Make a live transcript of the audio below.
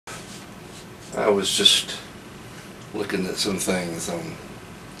I was just looking at some things on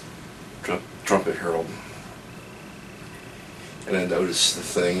Trumpet Herald, and I noticed the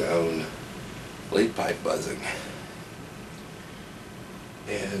thing on lead pipe buzzing,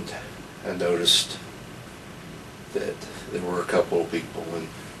 and I noticed that there were a couple of people, and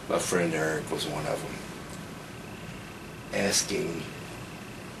my friend Eric was one of them, asking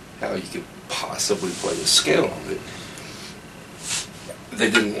how you could possibly play the scale on it. They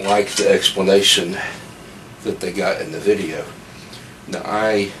didn't like the explanation that they got in the video. Now,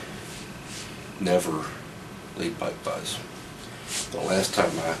 I never lead pipe buzz. The last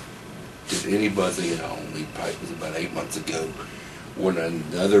time I did any buzzing at home lead pipe was about 8 months ago, when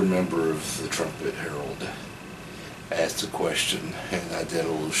another member of the Trumpet Herald asked a question, and I did a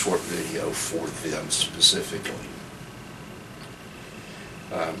little short video for them specifically.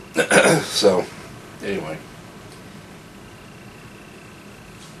 So, anyway,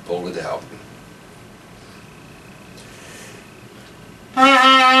 pulled it out.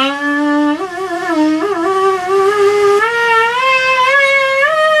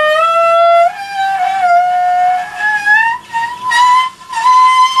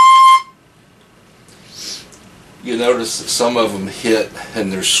 You notice that some of them hit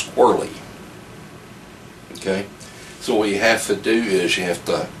and they're squirrely. Okay? So what you have to do is you have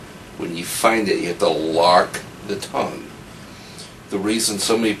to, when you find it, you have to lock the tongue. The reason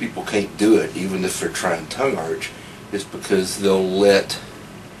so many people can't do it, even if they're trying tongue arch, is because they'll let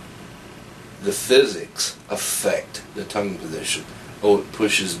the physics affect the tongue position. Oh, it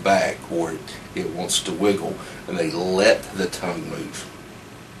pushes back, or it wants to wiggle, and they let the tongue move.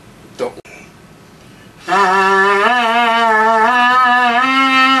 Don't.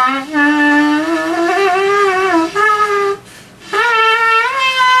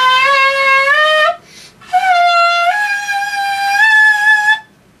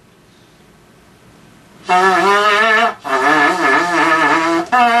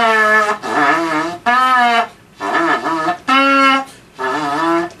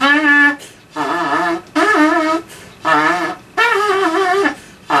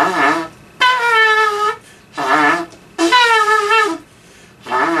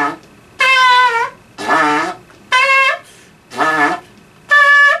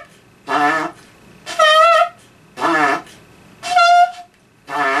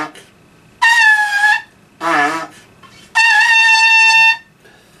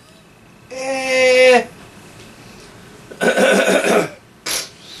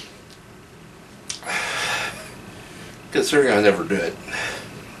 Considering I never did.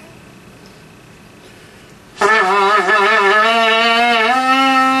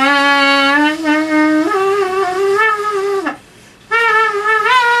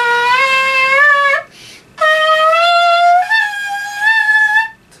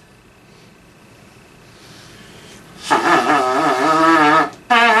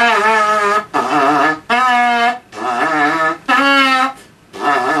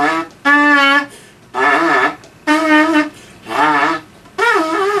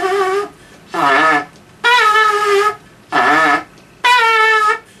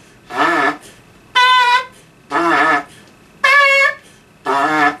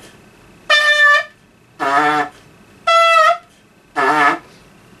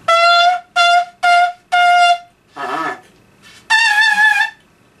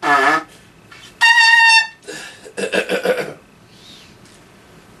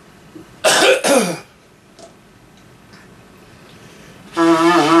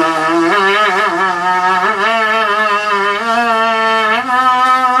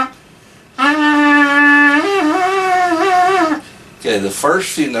 Okay, the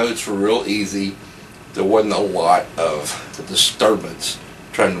first few notes were real easy. There wasn't a lot of disturbance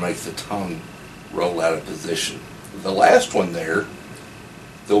trying to make the tongue roll out of position. The last one there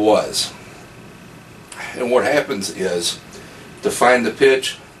was. And what happens is, to find the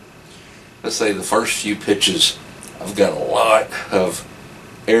pitch, let's say the first few pitches, I've got a lot of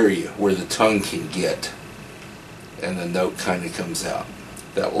area where the tongue can get, and the note kind of comes out.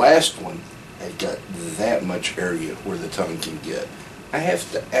 That last one, I've got that much area where the tongue can get. I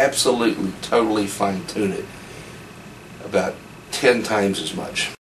have to absolutely, totally fine tune it about 10 times as much.